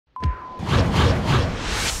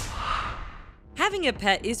Having a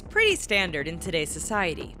pet is pretty standard in today's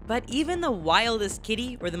society, but even the wildest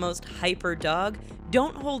kitty or the most hyper dog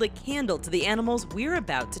don't hold a candle to the animals we're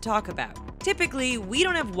about to talk about. Typically, we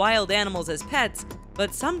don't have wild animals as pets,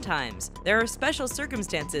 but sometimes there are special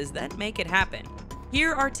circumstances that make it happen.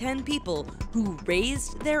 Here are 10 people who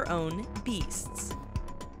raised their own beasts.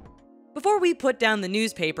 Before we put down the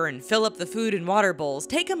newspaper and fill up the food and water bowls,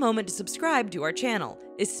 take a moment to subscribe to our channel,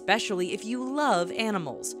 especially if you love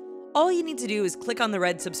animals. All you need to do is click on the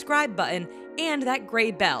red subscribe button and that gray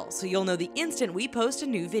bell so you'll know the instant we post a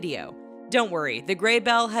new video. Don't worry, the gray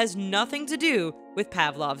bell has nothing to do with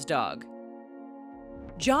Pavlov's dog.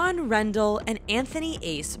 John Rendell and Anthony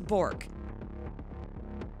Ace Bork.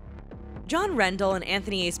 John Rendell and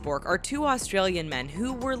Anthony Ace Bork are two Australian men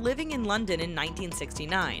who were living in London in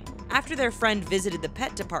 1969. After their friend visited the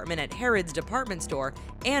pet department at Harrods department store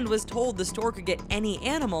and was told the store could get any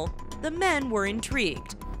animal, the men were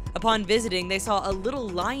intrigued. Upon visiting, they saw a little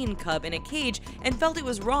lion cub in a cage and felt it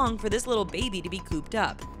was wrong for this little baby to be cooped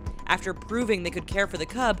up. After proving they could care for the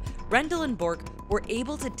cub, Rendell and Bork were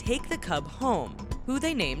able to take the cub home, who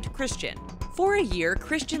they named Christian. For a year,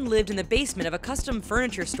 Christian lived in the basement of a custom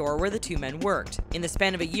furniture store where the two men worked. In the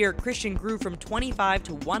span of a year, Christian grew from 25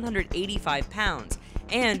 to 185 pounds,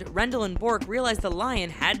 and Rendell and Bork realized the lion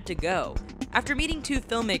had to go. After meeting two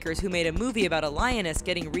filmmakers who made a movie about a lioness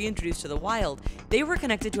getting reintroduced to the wild, they were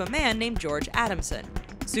connected to a man named George Adamson.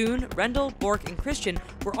 Soon, Rendell, Bork, and Christian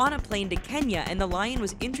were on a plane to Kenya, and the lion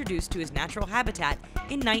was introduced to his natural habitat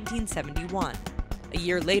in 1971. A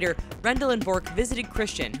year later, Rendell and Bork visited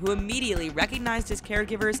Christian, who immediately recognized his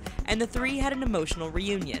caregivers, and the three had an emotional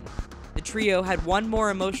reunion. The trio had one more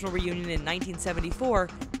emotional reunion in 1974,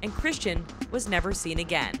 and Christian was never seen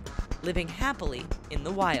again, living happily in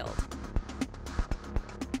the wild.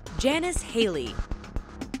 Janice Haley.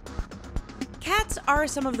 Cats are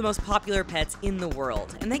some of the most popular pets in the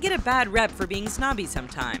world, and they get a bad rep for being snobby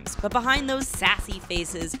sometimes, but behind those sassy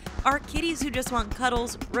faces are kitties who just want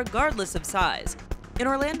cuddles regardless of size. In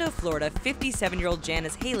Orlando, Florida, 57-year-old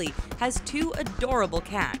Janice Haley has two adorable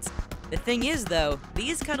cats. The thing is, though,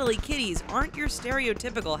 these cuddly kitties aren't your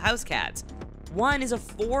stereotypical house cats. One is a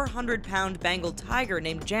 400-pound Bengal tiger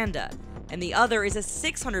named Janda, and the other is a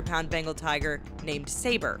 600-pound Bengal tiger named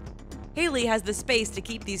Saber. Haley has the space to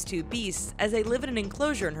keep these two beasts as they live in an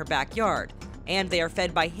enclosure in her backyard, and they are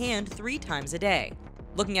fed by hand 3 times a day.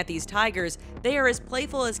 Looking at these tigers, they are as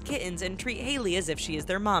playful as kittens and treat Haley as if she is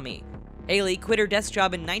their mommy. Haley quit her desk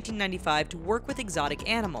job in 1995 to work with exotic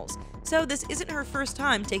animals, so this isn't her first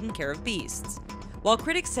time taking care of beasts. While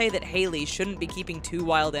critics say that Haley shouldn't be keeping 2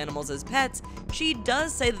 wild animals as pets, she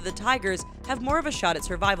does say that the tigers have more of a shot at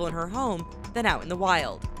survival in her home than out in the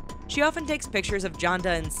wild. She often takes pictures of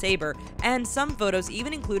Janda and Saber, and some photos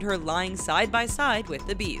even include her lying side by side with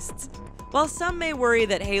the beasts. While some may worry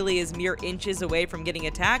that Haley is mere inches away from getting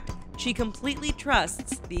attacked, she completely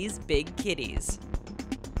trusts these big kitties.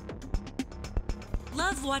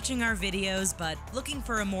 Love watching our videos, but looking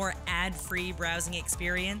for a more ad-free browsing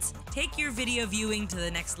experience? Take your video viewing to the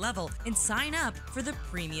next level and sign up for the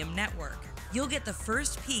Premium Network. You'll get the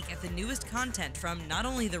first peek at the newest content from not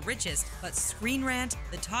only TheRichest, but Screen Rant,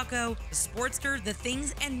 The Taco, The Sportster, The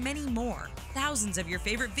Things, and many more. Thousands of your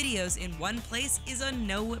favorite videos in one place is a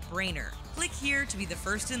no-brainer. Click here to be the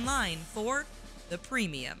first in line for the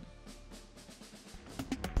Premium.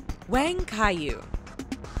 Wang Caillou.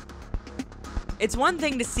 It's one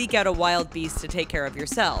thing to seek out a wild beast to take care of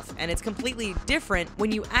yourself, and it's completely different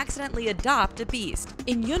when you accidentally adopt a beast.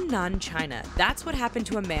 In Yunnan, China, that's what happened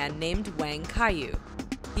to a man named Wang Caillou.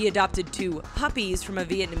 He adopted 2 puppies from a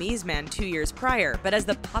Vietnamese man 2 years prior, but as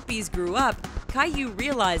the puppies grew up, Caillou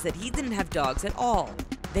realized that he didn't have dogs at all.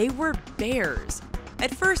 They were bears.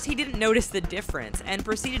 At first, he didn't notice the difference and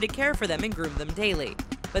proceeded to care for them and groom them daily.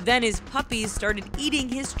 But then his puppies started eating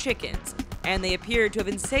his chickens, and they appeared to have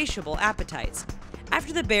insatiable appetites.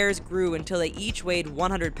 After the bears grew until they each weighed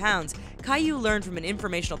 100 pounds, Caillou learned from an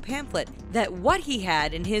informational pamphlet that what he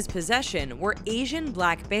had in his possession were Asian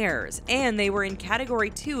black bears, and they were in Category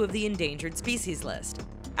 2 of the endangered species list.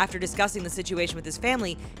 After discussing the situation with his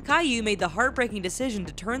family, Caillou made the heartbreaking decision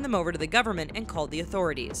to turn them over to the government and called the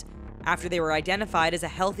authorities. After they were identified as a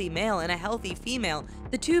healthy male and a healthy female,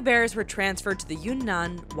 the 2 bears were transferred to the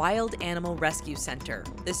Yunnan Wild Animal Rescue Center.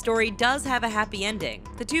 This story does have a happy ending.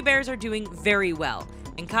 The 2 bears are doing very well,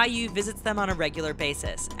 and Caillou visits them on a regular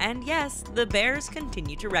basis. And yes, the bears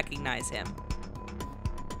continue to recognize him.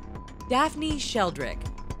 Daphne Sheldrick.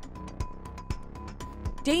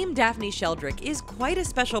 Dame Daphne Sheldrick is quite a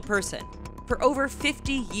special person. For over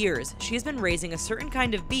 50 years, she has been raising a certain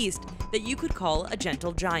kind of beast that you could call a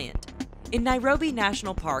gentle giant. In Nairobi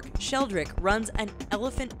National Park, Sheldrick runs an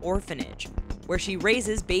elephant orphanage, where she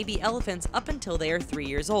raises baby elephants up until they are 3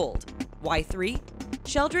 years old. Why 3?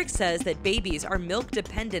 Sheldrick says that babies are milk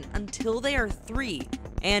dependent until they are 3,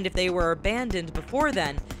 and if they were abandoned before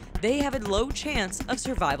then, they have a low chance of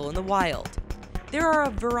survival in the wild. There are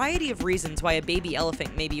a variety of reasons why a baby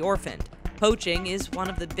elephant may be orphaned. Poaching is one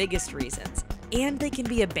of the biggest reasons. And they can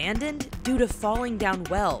be abandoned due to falling down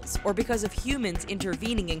wells or because of humans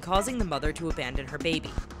intervening and causing the mother to abandon her baby.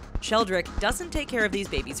 Sheldrick doesn't take care of these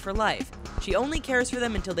babies for life. She only cares for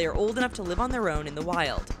them until they are old enough to live on their own in the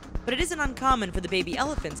wild. But it isn't uncommon for the baby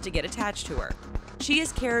elephants to get attached to her. She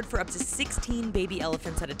has cared for up to 16 baby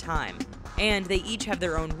elephants at a time, and they each have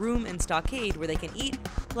their own room and stockade where they can eat,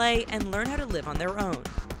 play, and learn how to live on their own.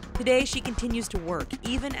 Today, she continues to work,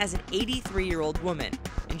 even as an 83-year-old woman,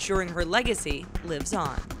 ensuring her legacy lives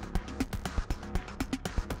on.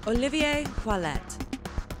 Olivier Ouellette.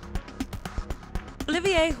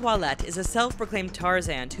 Olivier Ouellette is a self-proclaimed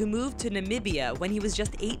Tarzan who moved to Namibia when he was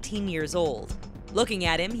just 18 years old. Looking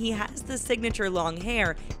at him, he has the signature long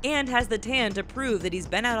hair and has the tan to prove that he's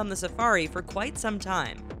been out on the safari for quite some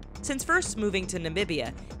time. Since first moving to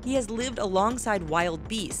Namibia, he has lived alongside wild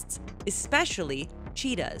beasts, especially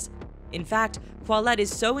cheetahs. In fact, Ouellette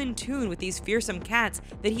is so in tune with these fearsome cats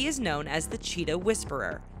that he is known as the cheetah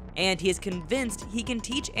whisperer, and he is convinced he can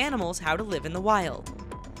teach animals how to live in the wild.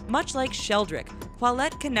 Much like Sheldrick,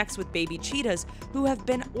 Ouellette connects with baby cheetahs who have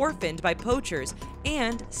been orphaned by poachers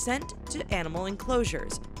and sent to animal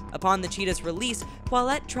enclosures. Upon the cheetah's release,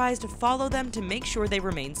 Ouellette tries to follow them to make sure they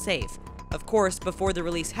remain safe. Of course, before the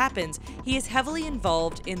release happens, he is heavily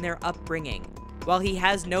involved in their upbringing. While he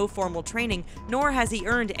has no formal training, nor has he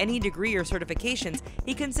earned any degree or certifications,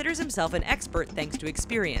 he considers himself an expert thanks to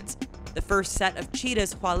experience. The first set of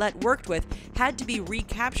cheetahs Ouellette worked with had to be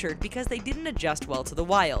recaptured because they didn't adjust well to the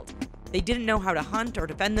wild. They didn't know how to hunt or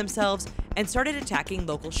defend themselves and started attacking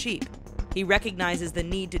local sheep. He recognizes the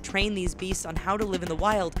need to train these beasts on how to live in the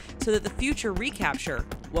wild so that the future recapture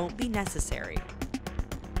won't be necessary.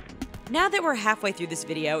 Now that we're halfway through this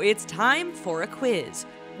video, it's time for a quiz.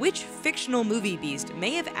 Which fictional movie beast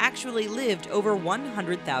may have actually lived over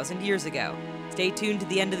 100,000 years ago? Stay tuned to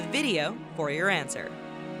the end of the video for your answer.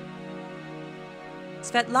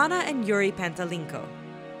 Svetlana and Yuri Pantalinko.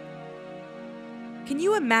 Can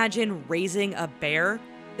you imagine raising a bear?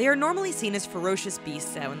 They are normally seen as ferocious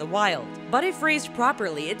beasts out in the wild, but if raised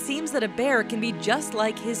properly, it seems that a bear can be just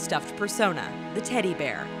like his stuffed persona, the teddy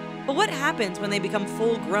bear. But what happens when they become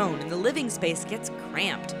full grown and the living space gets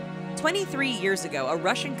cramped? 23 years ago, a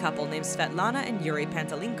Russian couple named Svetlana and Yuri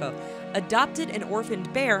Pantalinko adopted an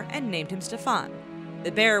orphaned bear and named him Stefan.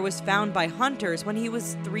 The bear was found by hunters when he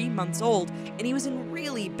was 3 months old and he was in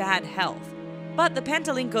really bad health. But the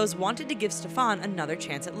Pantalinkos wanted to give Stefan another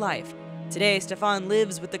chance at life. Today, Stefan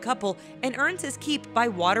lives with the couple and earns his keep by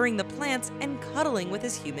watering the plants and cuddling with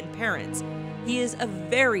his human parents. He is a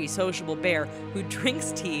very sociable bear who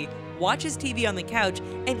drinks tea, watches TV on the couch,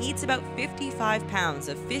 and eats about 55 pounds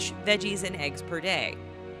of fish, veggies, and eggs per day.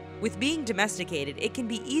 With being domesticated, it can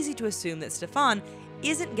be easy to assume that Stefan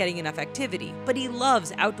isn't getting enough activity, but he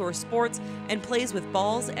loves outdoor sports and plays with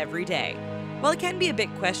balls every day. While it can be a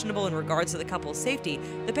bit questionable in regards to the couple's safety,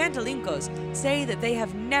 the Pantalinkos say that they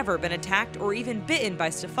have never been attacked or even bitten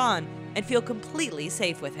by Stefan and feel completely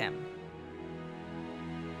safe with him.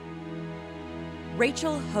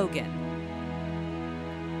 Rachel Hogan.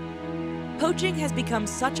 Poaching has become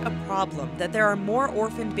such a problem that there are more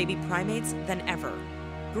orphaned baby primates than ever.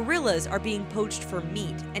 Gorillas are being poached for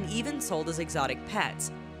meat and even sold as exotic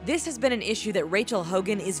pets. This has been an issue that Rachel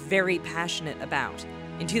Hogan is very passionate about.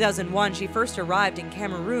 In 2001, she first arrived in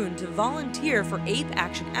Cameroon to volunteer for Ape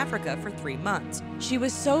Action Africa for 3 months. She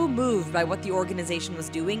was so moved by what the organization was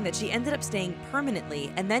doing that she ended up staying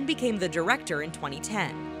permanently and then became the director in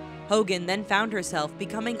 2010. Hogan then found herself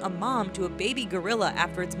becoming a mom to a baby gorilla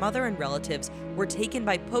after its mother and relatives were taken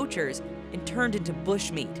by poachers and turned into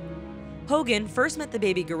bushmeat. Hogan first met the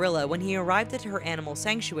baby gorilla when he arrived at her animal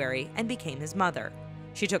sanctuary and became his mother.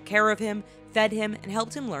 She took care of him, fed him, and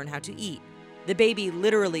helped him learn how to eat. The baby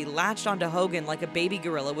literally latched onto Hogan like a baby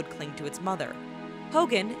gorilla would cling to its mother.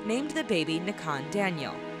 Hogan named the baby Nakan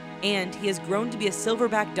Daniel, and he has grown to be a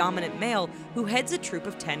silverback dominant male who heads a troop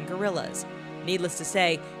of 10 gorillas. Needless to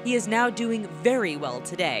say, he is now doing very well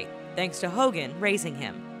today, thanks to Hogan raising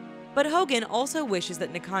him. But Hogan also wishes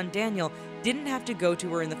that Nakan Daniel didn't have to go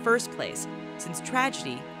to her in the first place, since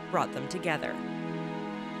tragedy brought them together.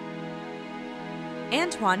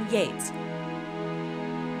 Antoine Yates.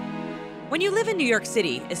 When you live in New York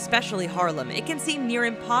City, especially Harlem, it can seem near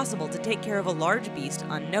impossible to take care of a large beast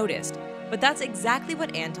unnoticed. But that's exactly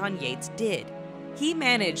what Anton Yates did. He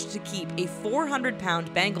managed to keep a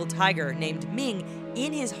 400-pound Bengal tiger named Ming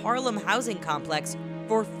in his Harlem housing complex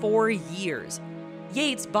for 4 years.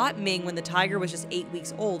 Yates bought Ming when the tiger was just 8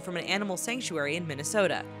 weeks old from an animal sanctuary in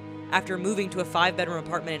Minnesota. After moving to a 5-bedroom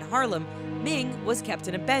apartment in Harlem, Ming was kept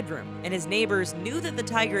in a bedroom, and his neighbors knew that the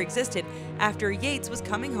tiger existed after Yates was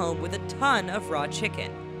coming home with a ton of raw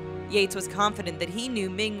chicken. Yates was confident that he knew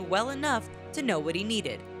Ming well enough to know what he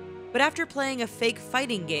needed. But after playing a fake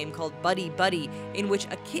fighting game called Buddy Buddy, in which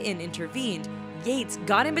a kitten intervened, Yates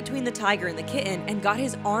got in between the tiger and the kitten and got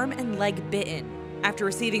his arm and leg bitten. After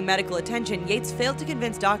receiving medical attention, Yates failed to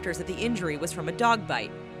convince doctors that the injury was from a dog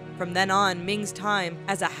bite. From then on, Ming's time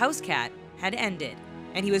as a house cat had ended,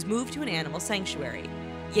 and he was moved to an animal sanctuary.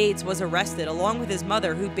 Yates was arrested along with his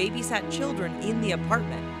mother, who babysat children in the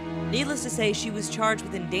apartment. Needless to say, she was charged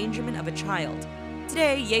with endangerment of a child.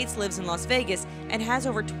 Today, Yates lives in Las Vegas and has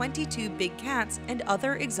over 22 big cats and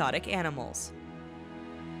other exotic animals.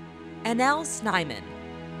 Annelle Snyman.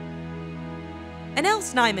 Annelle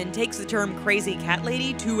Snyman takes the term crazy cat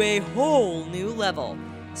lady to a whole new level.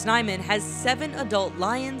 Snyman has 7 adult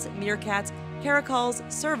lions, meerkats, caracals,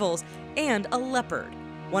 servals, and a leopard.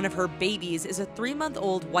 One of her babies is a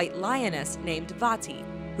 3-month-old white lioness named Vati,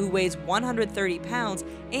 who weighs 130 pounds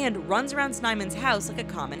and runs around Snyman's house like a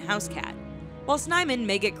common house cat. While Snyman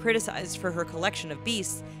may get criticized for her collection of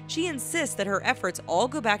beasts, she insists that her efforts all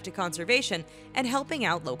go back to conservation and helping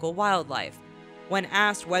out local wildlife. When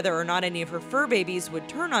asked whether or not any of her fur babies would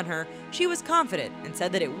turn on her, she was confident and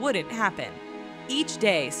said that it wouldn't happen. Each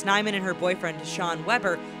day, Snyman and her boyfriend Sean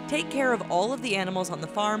Weber take care of all of the animals on the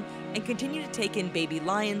farm and continue to take in baby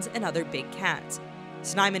lions and other big cats.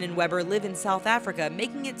 Snyman and Weber live in South Africa,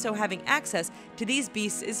 making it so having access to these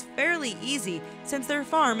beasts is fairly easy since their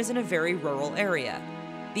farm is in a very rural area.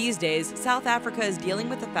 These days, South Africa is dealing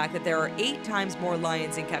with the fact that there are 8 times more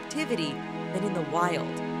lions in captivity than in the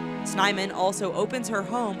wild. Snyman also opens her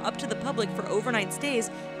home up to the public for overnight stays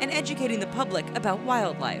and educating the public about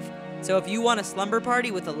wildlife. So if you want a slumber party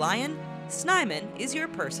with a lion, Snyman is your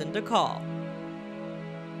person to call.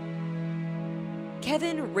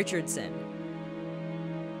 Kevin Richardson.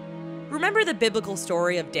 Remember the biblical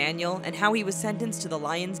story of Daniel and how he was sentenced to the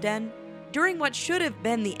lion's den? During what should have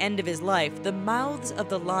been the end of his life, the mouths of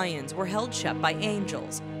the lions were held shut by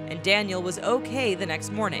angels, and Daniel was okay the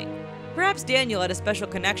next morning. Perhaps Daniel had a special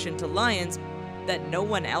connection to lions that no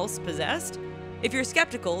one else possessed? If you're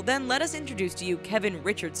skeptical, then let us introduce to you Kevin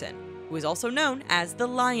Richardson, who is also known as the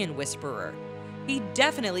Lion Whisperer. He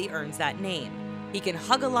definitely earns that name. He can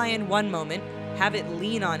hug a lion one moment, have it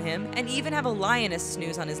lean on him, and even have a lioness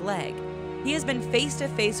snooze on his leg. He has been face to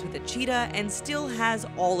face with a cheetah and still has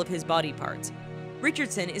all of his body parts.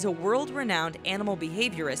 Richardson is a world-renowned animal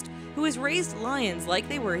behaviorist who has raised lions like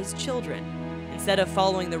they were his children. Instead of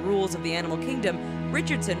following the rules of the animal kingdom,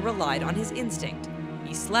 Richardson relied on his instinct.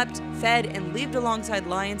 He slept, fed, and lived alongside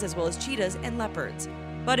lions as well as cheetahs and leopards.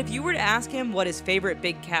 But if you were to ask him what his favorite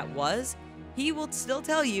big cat was, he will still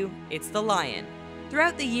tell you it's the lion.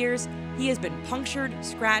 Throughout the years, he has been punctured,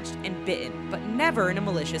 scratched, and bitten, but never in a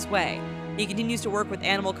malicious way. He continues to work with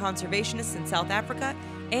animal conservationists in South Africa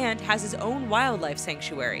and has his own wildlife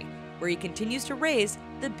sanctuary, where he continues to raise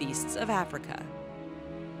the beasts of Africa.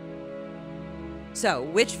 So,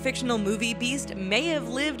 which fictional movie beast may have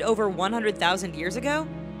lived over 100,000 years ago?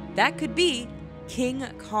 That could be King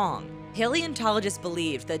Kong. Paleontologists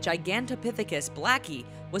believed that Gigantopithecus blacki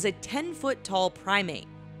was a 10-foot tall primate,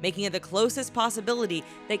 making it the closest possibility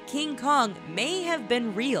that King Kong may have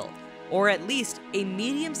been real, or at least a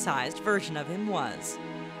medium-sized version of him was.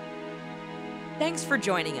 Thanks for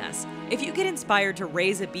joining us. If you get inspired to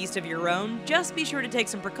raise a beast of your own, just be sure to take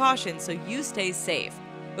some precautions so you stay safe.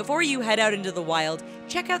 Before you head out into the wild,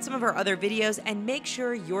 check out some of our other videos and make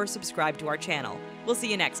sure you're subscribed to our channel. We'll see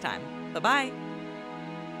you next time. Bye-bye.